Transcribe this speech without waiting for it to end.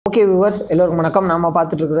Okay viewers எல்லோருக்கும் வணக்கம். நாம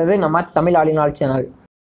பார்த்துட்டு இருக்கிறது நம்ம தமிழாளினால் சேனல்.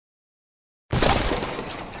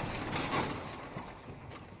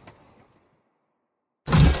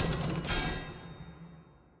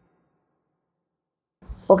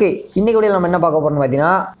 ஓகே, இன்னைக்கு வீடியோவில் நம்ம என்ன பார்க்க போறோம்னு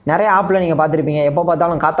பார்த்தீங்கன்னா, நிறைய ஆப்பில் நீங்கள் பார்த்துருப்பீங்க. எப்போ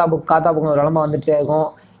பார்த்தாலும் காத்தா புக்னு ஒரு விளம்பரம் வந்துட்டே இருக்கும்.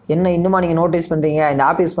 என்ன இன்னுமா நீங்கள் நோட்டீஸ் பண்ணுறீங்க, இந்த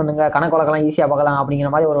ஆப் யூஸ் பண்ணுங்க, கணக்கு வழக்கெல்லாம் ஈஸியாக பார்க்கலாம் அப்படிங்கிற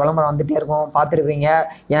மாதிரி ஒரு விளம்பரம் வந்துகிட்டே இருக்கும். பார்த்துருப்பீங்க,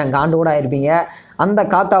 ஏன் காண்டு கூட ஆயிருப்பீங்க. அந்த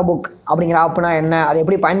காத்தா புக் அப்படிங்கிற ஆப்னா என்ன, அதை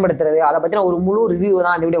எப்படி பயன்படுத்துறது, அதை பற்றின ஒரு முழு ரிவ்யூ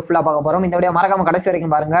தான் இந்த வீடியோ ஃபுல்லாக பார்க்க போகிறோம். இந்த வீடியோ மறக்காம கடைசி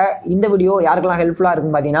வரைக்கும் பாருங்கள். இந்த வீடியோ யாருக்கெல்லாம் ஹெல்ப்ஃபுல்லாக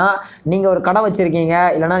இருக்குன்னு பார்த்தீங்கன்னா, நீங்கள் ஒரு கடை வச்சிருக்கீங்க,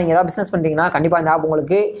 இல்லைனா நீங்கள் ஏதாவது பிஸ்னஸ் பண்ணுறீங்கன்னா கண்டிப்பாக இந்த ஆப்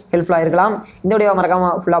உங்களுக்கு ஹெல்ப்ஃபுல்லாக இருக்கலாம். இந்த வீடியோ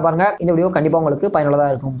மறக்காம ஃபுல்லாக பாருங்கள். இந்த வீடியோ கண்டிப்பாக உங்களுக்கு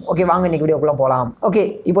பயனுள்ளதாக இருக்கும். ஓகே, வாங்க இன்னைக்கு வீடியோக்குள்ளே போகலாம். ஓகே,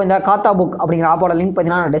 இப்போ இந்த காத்தா புக் அப்படிங்கிற ஆப்போட லிங்க்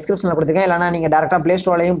பார்த்தீங்கன்னா நான் டிஸ்கிரிப்ஷனில் கொடுத்துருக்கேன். இல்லைனா நீங்கள் டேரெக்டாக ப்ளே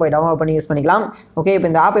ஸ்டோர்லையும் போய் டவுன்லோட் பண்ணி யூஸ் பண்ணிக்கலாம். ஓகே, இப்போ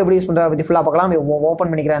இந்த ஆப் எப்படி யூஸ் பண்ணுறத பற்றி ஃபுல்லாக பார்க்கலாம். ஓப்பன்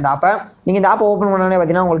பண்ணிக்கிறேன் இந்த ஆப்பை. நீங்கள் இந்த ஆப்பை ஓப்பன் பண்ணோன்னே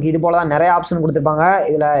பார்த்தீங்கன்னா உங்களுக்கு இது போல தான் நிறைய ஆப்ஷன் கொடுத்துருப்பாங்க.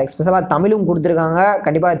 இதில் எஸ்பெஷலாக தமிழும் கொடுத்துருக்காங்க.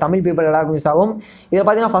 கண்டிப்பாக தமிழ் பீப்பிள் எல்லாருக்கும் யூஸ் ஆகும். இதில்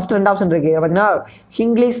பார்த்தீங்கன்னா ஃபஸ்ட் 2 ஆப்ஷன் இருக்குது. இதில் பார்த்தீங்கன்னா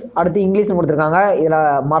ஹிங்கிலீஷ், அடுத்து இங்கிலீஷ்னு கொடுத்துருக்காங்க. இதில்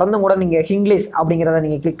மறந்தும் கூட நீங்கள் ஹிங்கிலீஷ் அப்படிங்கிறத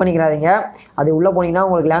நீங்கள் கிளிக் பண்ணிக்கிறாதீங்க. அது உள்ளே போனீங்கன்னா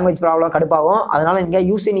உங்களுக்கு லாங்குவேஜ் ப்ராப்ளம் கடுப்பாகும். அதனால் நீங்கள்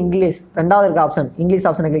யூஸ் இன் இங்கிலீஷ் ரெண்டாவது இருக்க ஆப்ஷன் இங்கிலீஷ்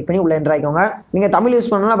ஆப்ஷனை கிளிக் பண்ணி உள்ளே என்ட்ரு ஆகிக்கோங்க. நீங்கள் தமிழ்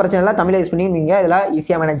யூஸ் பண்ணணும்னா பிரச்சனை இல்லை, தமிழ் யூஸ் பண்ணி நீங்கள் இதில்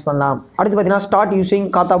ஈஸியாக மேனேஜ் பண்ணலாம். அடுத்து பார்த்தீங்கன்னா ஸ்டார்ட் யூஸிங்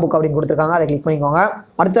காத்தா புக் அப்படின்னு கொடுத்துருக்காங்க. அதை கிளிக் பண்ணிக்கோங்க.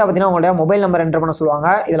 அடுத்து பார்த்தீங்கன்னா உங்களுடைய மொபைல் நம்பர் என்டர் பண்ண சொல்லுவாங்க.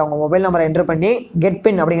 இதில் உங்கள் மொபைல் நம்பரை என்டர் பண்ணி கெட்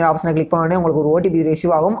பின் அப்படிங்கிற ஆப்ஷனை கிளிக் பண்ணோடனே உங்களுக்கு ஒரு ஓடிபி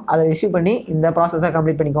ரிசீவ் ஆகும். அதை ரிசீவ் பண்ணி இந்த ப்ராசஸை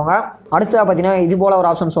கம்ப்ளீட் பண்ணிக்கோங்க. அடுத்து பார்த்தீங்கன்னா இது போல ஒரு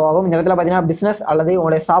ஆப்ஷன் ஷோ ஆகும். இந்த இடத்துல பார்த்தீங்கன்னா பிஸ்னஸ் அல்லது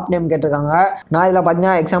உங்களுடைய ஷாப் நேம் கேட்டிருக்காங்க. நான் இதில்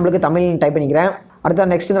பார்த்தீங்கன்னா எக்ஸாம்பிளுக்கு தமிழ் டைப் பண்ணிக்கிறேன். அடுத்த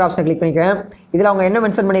நெக்ஸ்ட்டுங்கிற ஆப்ஷனை கிளிக் பண்ணிக்கிறேன். இதில் அவங்க என்ன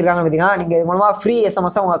மென்ஷன் பண்ணியிருக்காங்கன்னு பார்த்தீங்கன்னா, நீங்கள் இது மூலமாக ஃப்ரீ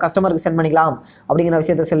எஸ்எம்எஸ் உங்கள் கஸ்டமருக்கு சென்ட் பண்ணிக்கலாம் அப்படிங்கிற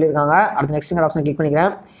விஷயத்தை சொல்லியிருக்காங்க. அடுத்த நெக்ஸ்ட்டுங்கிற ஆப்ஷனை கிளிக்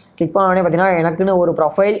பண்ணிக்கிறேன். கிளிக் பண்ணோடனே பார்த்தீங்கன்னா எனக்குன்னு ஒரு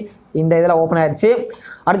ப்ரொஃபைல் இந்த இதில் ஓப்பன் ஆயிடுச்சு.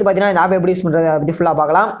 அடுத்து பார்த்தீங்கன்னா இந்த ஆப் எப்படி யூஸ் பண்ணுறது பற்றி ஃபுல்லாக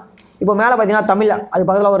பார்க்கலாம். இப்போ மேலே பார்த்தீங்கன்னா தமிழ், அது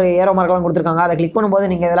பக்கத்தில் ஒரு ஏரோ மார்க்கெல்லாம் கொடுத்துருக்காங்க. அதை கிளிக் பண்ணும்போது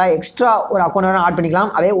நீங்கள் இதில் எக்ஸ்ட்ரா ஒரு அக்கௌண்ட் வேணால் ஆட் பண்ணிக்கலாம்.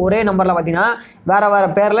 அதே ஒரே நம்பரில் பார்த்தீங்கன்னா வேறு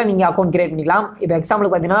பேரில் நீங்கள் அக்கௌண்ட் கிரியேட் பண்ணிக்கலாம். இப்போ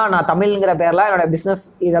எக்ஸாம்பிளுக்கு பார்த்தீங்கன்னா நான் தமிழ்ங்கிற பேரில் என்னோட பிஸ்னஸ்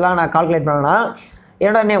இதெல்லாம் நான் கால்குலேட் பண்ணேன்னா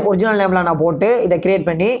என்னோட நேம் ஒரிஜினல் நேமில் நான் போட்டு இதை கிரியேட்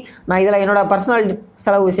பண்ணி நான் இதில் என்னோட பர்சனல்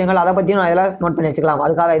செலவு விஷயங்கள் அதை பற்றியும் நான் இதில் நோட் பண்ணி வச்சுக்கலாம்.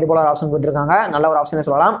 அதுக்காக இது போல ஒரு ஆப்ஷன் கொடுத்துருக்காங்க. நல்ல ஒரு ஆப்ஷனை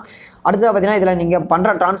சொல்லலாம். அடுத்தது பார்த்தீங்கன்னா இதில் நீங்கள்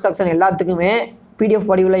பண்ணுற ட்ரான்சாக்ஷன் எல்லாத்துக்குமே PDF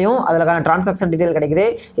வடிவிலையும் அதுக்கான ட்ரான்சாக்ஷன் டீட்டெயில் கிடைக்குது.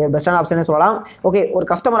 இது பெஸ்ட்டான ஆப்ஷனே சொல்லலாம். ஓகே, ஒரு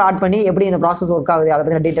கஸ்டமர் ஆட் பண்ணி எப்படி இந்த ப்ராசஸ் ஒர்க் ஆகுது அதை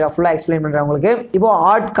பற்றி டீட்டெயிலாக ஃபுல்லாக எக்ஸ்பிளைன் பண்ணுறேன் உங்களுக்கு. இப்போ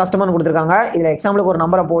ஆட் கஸ்டமர்னு கொடுத்துருக்காங்க. இதில் எக்ஸாம்பிளுக்கு ஒரு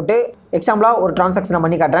நம்பரை போட்டு எக்ஸாம்பிளாக ஒரு ட்ரான்சாக்ஷனை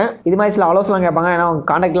பண்ணி காட்டுறேன். இது மாதிரி சில அலோஸ்லாம் கேட்பாங்க. ஏன்னா அவங்க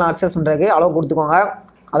கான்டாக்ட்லாம் அக்சஸ் பண்ணுறதுக்கு அலோ கொடுத்துக்கோங்க.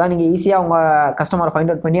 அதான் நீங்கள் ஈஸியாக உங்கள் கஸ்டமரை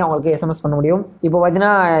ஃபைண்ட் அவுட் பண்ணி அவங்களுக்கு எஸ்எம்எஸ் பண்ண முடியும். இப்போ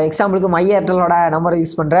பார்த்தீங்கன்னா எக்ஸாம்பிளுக்கு மை ஏர்டெலோட நம்பரை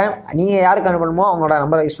யூஸ் பண்ணுறேன். நீங்கள் யாருக்கு அனுப்பணுமோ அவங்களோட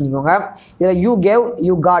நம்பரை யூஸ் பண்ணிக்கோங்க. இதில் யூ கேவ்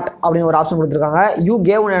யூ காட் அப்படின்னு ஒரு ஆப்ஷன் கொடுத்துருக்காங்க. யூ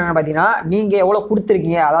கேவ்னு என்னென்னு பார்த்தீங்கன்னா நீங்கள் எவ்வளோ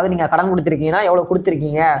கொடுத்துருக்கீங்க, அதாவது நீங்கள் கடன் கொடுத்துருக்கீங்கன்னா எவ்வளோ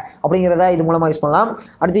கொடுத்துருக்கீங்க அப்படிங்கிறத இது மூலமாக யூஸ் பண்ணலாம்.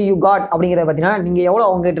 அடுத்து யூ காட் அப்படிங்கிறத பார்த்தீங்கன்னா நீங்கள் எவ்வளோ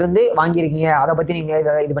அவங்ககிட்ட இருந்து வாங்கியிருக்கீங்க அதை பற்றி நீங்கள்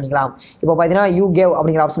இதில் இது பண்ணிக்கலாம். இப்போ பார்த்தீங்கன்னா யூ கேவ்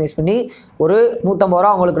அப்படிங்கிற ஆப்ஷன் யூஸ் பண்ணி ஒரு 150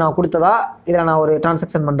 ரூபா அவங்களுக்கு நான் கொடுத்ததா இதில் நான் ஒரு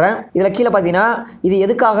ட்ரான்சாக்ஷன் பண்ணுறேன். இதில் கீழே பார்த்தீங்கன்னா இது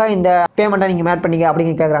எதுக்காக இந்த பேமெண்ட்டை நீங்கள் மேட் பண்ணீங்க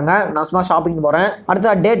அப்படின்னு கேட்குறாங்க. நான் சும்மா ஷாப்பிங் போகிறேன்.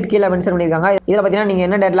 அடுத்த டேட் கீழே மென்ஷன் பண்ணியிருக்காங்க. இதில் பார்த்தீங்கன்னா நீங்கள்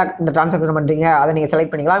என்ன டேட்டில் இந்த ட்ரான்சாக்ஷன் பண்ணுறீங்க அதை நீங்கள்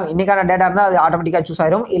செலக்ட் பண்ணிக்கலாம். இன்றைக்கான டேட்டா இருந்தால் அது ஆட்டோமேட்டிக்காக சூஸ்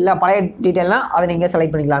ஆயிரும். இல்லை பழைய டீட்டெயில்னால் அதை நீங்கள்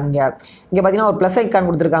செலக்ட் பண்ணிக்கலாம். இங்கே பார்த்தீங்கன்னா ஒரு ப்ளஸ் ஐக்கான்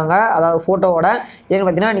கொடுத்துருக்காங்க, அதாவது ஃபோட்டோவோட. ஏன்னு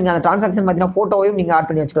பார்த்தீங்கன்னா நீங்கள் அந்த ட்ரான்சாக்ஷன் பார்த்தீங்கன்னா ஃபோட்டோவையும் நீங்கள் ஆட்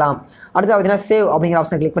பண்ணி வச்சுக்கலாம். அடுத்து பார்த்தீங்கன்னா சேவ் அப்படிங்கிற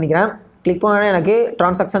ஆப்ஷனை கிளிக் பண்ணிக்கிறேன். கிளிக் பண்ணோன்னே எனக்கு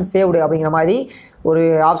ட்ரான்சாக்ஷன் சேவ்டு அப்படிங்கிற மாதிரி ஒரு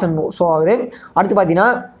ஆப்ஷன் ஷோ ஆகுது. அடுத்து பார்த்தீங்கன்னா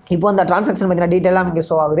இப்போ அந்த ட்ரான்சாக்ஷன் பார்த்தீங்கன்னா டீட்டெயிலாம் இங்கே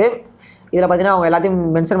ஷோ ஆகுது. இதில் பார்த்தீங்கன்னா அவங்க எல்லாத்தையும்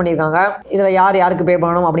மென்ஷன் பண்ணியிருக்காங்க. இதில் யாருக்கு பே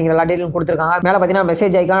பண்ணணும் அப்படிங்கிற எல்லா டீட்டெயிலும் கொடுத்துருக்காங்க. மேலே பார்த்தீங்கன்னா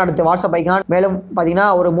மெசேஜ் ஐக்கான், அடுத்து வாட்ஸ்அப் ஐக்கான், மேலும் பார்த்தீங்கன்னா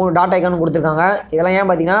ஒரு 3 டாட் ஐக்கான் கொடுத்துருக்காங்க. இதெல்லாம் ஏன்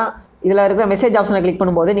பார்த்தீங்கன்னா இதில் இருக்கிற மெசேஜ் ஆப்ஷனை கிளிக்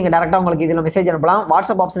பண்ணும்போது நீங்கள் டேரெக்டாக உங்களுக்கு இதில் மெசேஜ் அனுப்பலாம்.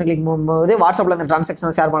 வாட்ஸ்அப் ஆப்ஷனை கிளிக் பண்ணும்போது வாட்ஸ்அப்பில் இந்த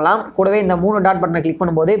ட்ரான்சாக்ஷனை ஷேர் பண்ணலாம். கூடவே இந்த 3 டாட் பட்டனை கிளிக்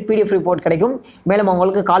பண்ணும்போது PDF ரிப்போர்ட் கிடைக்கும். மேலும்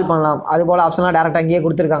அவங்களுக்கு கால் பண்ணலாம். அதுபோல் ஆப்ஷன்லாம் டேரெக்டாக இங்கேயே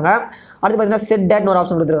கொடுத்துருக்காங்க. அடுத்து பார்த்தீங்கன்னா செட் டேட்னு ஒரு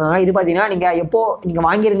ஆப்ஷன் கொடுத்துருக்காங்க. இது பார்த்தீங்கன்னா நீங்கள்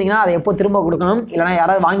வாங்கியிருந்தீங்கன்னா அதை எப்போ திரும்ப கொடுக்கணும், இல்லைனா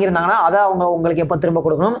யாராவது வாங்கியிருந்தாங்கன்னா அதை உங்களுக்கு எப்போ திரும்ப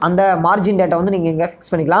கொடுக்கணும், அந்த மார்ஜின் டேட்டை வந்து நீங்கள் இங்கே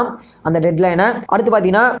ஃபிக்ஸ் பண்ணிக்கலாம், அந்த டெட்லைனை. அடுத்து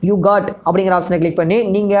பார்த்தீங்கன்னா யூ காட் அப்படிங்கிற ஆப்ஷனை கிளிக் பண்ணி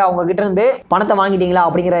நீங்கள் அவங்க கிட்ட இருந்து பணத்தை வாங்கிட்டீங்களா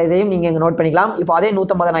அப்படிங்கிற இதையும் நீங்கள் இங்கே நோட் பண்ணிக்கலாம். இப்போ அதே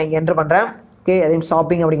 150 நான் இங்கே என்டர் பண்ணுறேன். ஓகே, அதையும்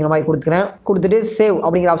ஷாப்பிங் அப்படிங்கிற மாதிரி கொடுத்துட்டு சேவ்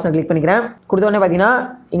அப்படிங்கிற ஆப்ஷனை கிளிக் பண்ணிக்கிறேன். கொடுத்தோடனே பார்த்தீங்கன்னா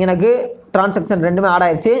இங்கே எனக்கு ட்ரான்சாக்ஷன் ரெண்டுமே ஆட்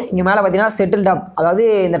ஆயிடுச்சு. இங்கே மேலே பார்த்தீங்கன்னா செட்டில்ட் அப், அதாவது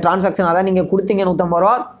இந்த ட்ரான்சாக்ஷன் அதாவது நீங்கள் கொடுத்தீங்க 150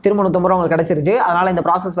 ரூபா, திரும்ப 150 ரூபா உங்களுக்கு கிடச்சிருச்சு. அதனால் இந்த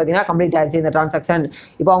ப்ராசஸ் பார்த்தீங்கன்னா கம்ப்ளீட் ஆயிடுச்சு இந்த ட்ரான்சாக்ஷன்.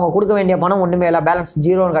 இப்போ அவங்க கொடுக்க வேண்டிய பணம் ஒன்றுமே இல்லை, பேலன்ஸ்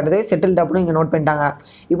 0ன்னு காட்டுது. செட்டில்ட் அப்னு இங்கே நோட் பண்ணிட்டாங்க.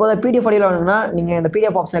 இப்போ அதை PDF வடிவில் வேணும்னா நீங்கள் இந்த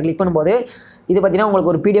PDF ஆப்ஷனை கிளிக் பண்ணும்போது இது பார்த்தீங்கன்னா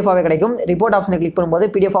உங்களுக்கு ஒரு PDF-ஆகவே கிடைக்கும். ரிப்போர்ட் ஆப்ஷனை கிளிக் பண்ணும்போது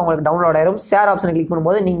PDF உங்களுக்கு டவுன்லோட் ஆயிரும். ஷேர் ஆப்ஷனை கிளிக்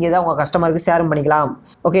பண்ணும்போது நீங்கள் இதை உங்கள் கஸ்டமருக்கு ஷேரும் பண்ணிக்கலாம்.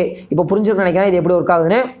 ஓகே, இப்போ புரிஞ்சுக்க நினைக்கிறேன் இது எப்படி ஒர்க்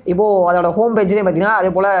ஆகுதுன்னு. இப்போது அதோட ஹோம் பேஜ்லேயே பார்த்தீங்கன்னா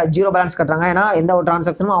அதே போல் 0 பேலன்ஸ் கட்டுறாங்க. ஏன்னா எந்த ஒரு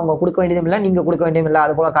ட்ரான்சாக்ஷனும் அவங்க கொடுக்க வேண்டியதும் இல்லை, நீங்கள் கொடுக்க வேண்டியதும் இல்லை,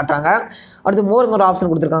 அது போல் காட்டுறாங்க. அடுத்து மோருங்கிற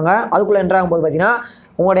ஆப்ஷன் கொடுத்துருக்காங்க. அதுக்குள்ளே என்ட்ரு ஆகும்போது பார்த்தீங்கன்னா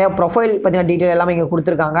உங்களுடைய ப்ரொஃபைல் பற்றின டீட்டெயில் எல்லாமே இங்கே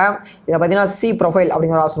கொடுத்துருக்காங்க. இதில் பார்த்தீங்கன்னா சி ப்ரொஃபைல்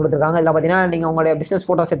அப்படிங்கிற ஆப்ஷன் கொடுத்துருக்காங்க. இதில் பார்த்தீங்கன்னா நீங்கள் உங்களுடைய பிஸ்னஸ்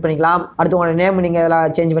ஃபோட்டோ செட் பண்ணிக்கலாம். அடுத்து உங்களுடைய நேம் நீங்கள்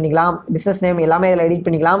இதில் சேஞ்ச் பண்ணிக்கலாம். பிஸ்னஸ் நேம் எல்லாமே இதில் எடிட்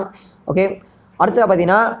பண்ணிக்கலாம். ஓகே, அடுத்தது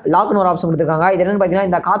பார்த்தீங்கன்னா லாக்னு ஒரு ஆப்ஷன் கொடுத்துருக்காங்க. இது என்னென்னு பார்த்தீங்கன்னா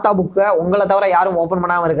இந்த காத்தா புக்கை உங்களை தவிர யாரும் ஓப்பன்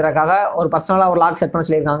பண்ணாமல் இருக்கிறக்காக ஒரு பர்சனலாக ஒரு லாக் செட் பண்ண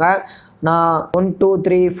சொல்லியிருக்காங்க. நான் 1 2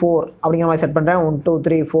 3 4 அப்படிங்கிற மாதிரி செட் பண்ணுறேன். 1 2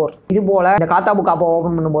 3 4 இது போல் இந்த காத்தா புக் ஆப்பை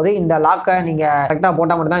ஓப்பன் பண்ணும்போது இந்த லாக்கை நீங்கள் கரெக்டாக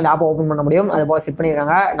போட்டால் மட்டும் தான் இந்த ஆப்பை ஓப்பன் பண்ண முடியும். அது போல் செட்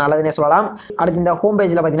பண்ணியிருக்காங்க, நல்லதுன்னே சொல்லலாம். அடுத்து இந்த ஹோம்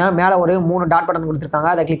பேஜில் பார்த்தீங்கன்னா மேலே ஒரு 3 டாட் பட்டன் கொடுத்துருக்காங்க.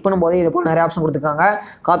 அதை கிளிக் பண்ணும்போது இது போல் நிறைய ஆப்ஷன் கொடுத்துருக்காங்க.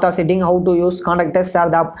 காத்தா setting, how to use, கான்டாக்டர்ஸ்,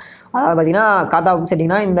 share the app. அதாவது பார்த்தீங்கன்னா காத்தா புக்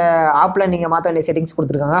செட்டிங்னா இந்த ஆப்பில் நீங்கள் மாற்ற வேண்டிய செட்டிங்ஸ்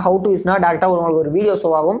கொடுத்துருக்காங்க. ஹவு டு யூஸ்னா டேரெக்டாக உங்களுக்கு ஒரு வீடியோ ஷோ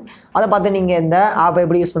ஆகும். அதை பார்த்து நீங்கள் இந்த ஆப்பை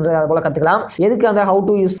எப்படி யூஸ் பண்ணுறது அது போல் கற்றுக்கலாம். எதுக்கு அந்த ஹவு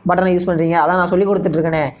டு யூஸ் பட்டனை யூஸ் பண்ணுறீங்க, அதான் நான் சொல்லி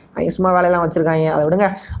கொடுத்துட்ருக்கேனே, சும்மா வேலையெல்லாம் வச்சிருக்காங்க, அதை விடுங்க.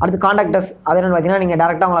 அடுத்து கான்டாக்டர்ஸ், அது என்னன்னு பார்த்தீங்கன்னா நீங்கள்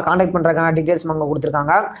டேரெக்டாக உங்களை கான்டாக்ட் பண்ணுறதுக்கான டீட்டெயில்ஸ் அங்கே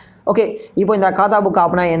கொடுத்துருக்காங்க. ஓகே, இப்போ இந்த காத்தா புக்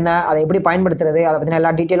ஆப்னா என்ன, அதை எப்படி பயன்படுத்துறது, அதை பற்றின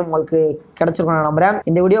எல்லா டீட்டெயிலும் உங்களுக்கு கிடச்சிருக்கும் நான் நம்புறேன்.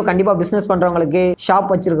 இந்த வீடியோ கண்டிப்பாக பிஸ்னஸ் பண்ணுறவங்களுக்கு,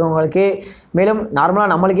 ஷாப் வச்சுருக்கவங்களுக்கு, மேலும் நார்மலாக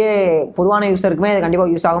நம்மளுக்கே பொதுவான யூஸருக்குமே இது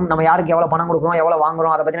கண்டிப்பாக யூஸ் ஆகும். நம்ம யாருக்கு எவ்வளோ பணம் கொடுக்குறோம், எவ்வளோ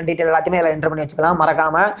வாங்குறோம், அதை பற்றின டீட்டெயில் எல்லாத்தையுமே இதில் என்ட்ரு பண்ணி வச்சுக்கலாம்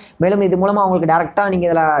மறக்காமல். மேலும் இது மூலமாக உங்களுக்கு டேரெக்டாக நீங்கள்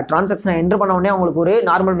இதில் ட்ரான்சாக்ஷனை என்ட்ரு பண்ண உடனே உங்களுக்கு ஒரு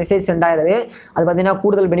நார்மல் மெசேஜ் சென்ட் ஆயிடுது. அது பார்த்தீங்கன்னா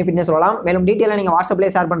கூடுதல் பெனிஃபிட்னு சொல்லலாம். மேலும் டீட்டெயிலாக நீங்கள்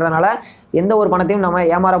வாட்ஸ்அப்லேயே ஷேர் பண்ணுறதுனால எந்த ஒரு பணத்தையும் நம்ம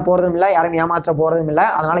ஏமாற போகிறதும் இல்லை, யாரும் ஏமாற்ற போகிறதும் இல்லை.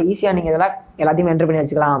 அதனால் ஈஸியாக நீங்கள் இதில் எல்லாத்தையும் என்ட்ரு பண்ணி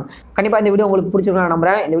வச்சுக்கலாம். கண்டிப்பாக இந்த வீடியோ உங்களுக்கு பிடிச்சிருக்கும் நான்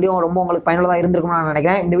நம்புறேன். இந்த வீடியோ ரொம்ப உங்களுக்கு பயனுள்ளதாக இருந்திருக்கும்னு நான்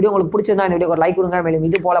நினைக்கிறேன். இந்த வீடியோ உங்களுக்கு பிடிச்சிருந்தா இந்த வீடியோ ஒரு லைக் கொடுங்க. மேலும்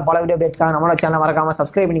இது போல பல வீடியோ அப்டேட்காக நம்மளோட சேனலை மறக்காம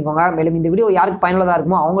சப்ஸ்கிரைப் பண்ணிக்கோங்க. மேலும் இந்த வீடியோ யாருக்கு பயனுள்ளதாக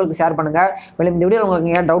இருக்குமோ அவங்களுக்கு ஷேர் பண்ணுங்க. மேலும் இந்த வீடியோ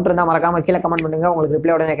உங்களுக்கு டவுட் இருந்தால் மறக்காம கீழே கமெண்ட் பண்ணுங்க, உங்களுக்கு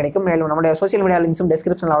ரிப்ளை உடனே கிடைக்கும். மேலும் நம்மளுடைய சோஷியல் மீடியா லிங்க்ஸும்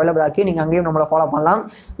டிஸ்கிரிப்ஷனில் அவைலபிள் ஆக்கி நீங்கள் அங்கேயும் நம்மளை ஃபாலோ பண்ணலாம்.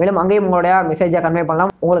 மேலும் அங்கேயும் உங்களுடைய மெசேஜை கன்வே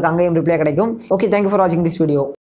பண்ணலாம், உங்களுக்கு அங்கேயும் ரிப்ளை கிடைக்கும். ஓகே, தேங்க்யூ ஃபார் வாட்சிங் திஸ் வீடியோ.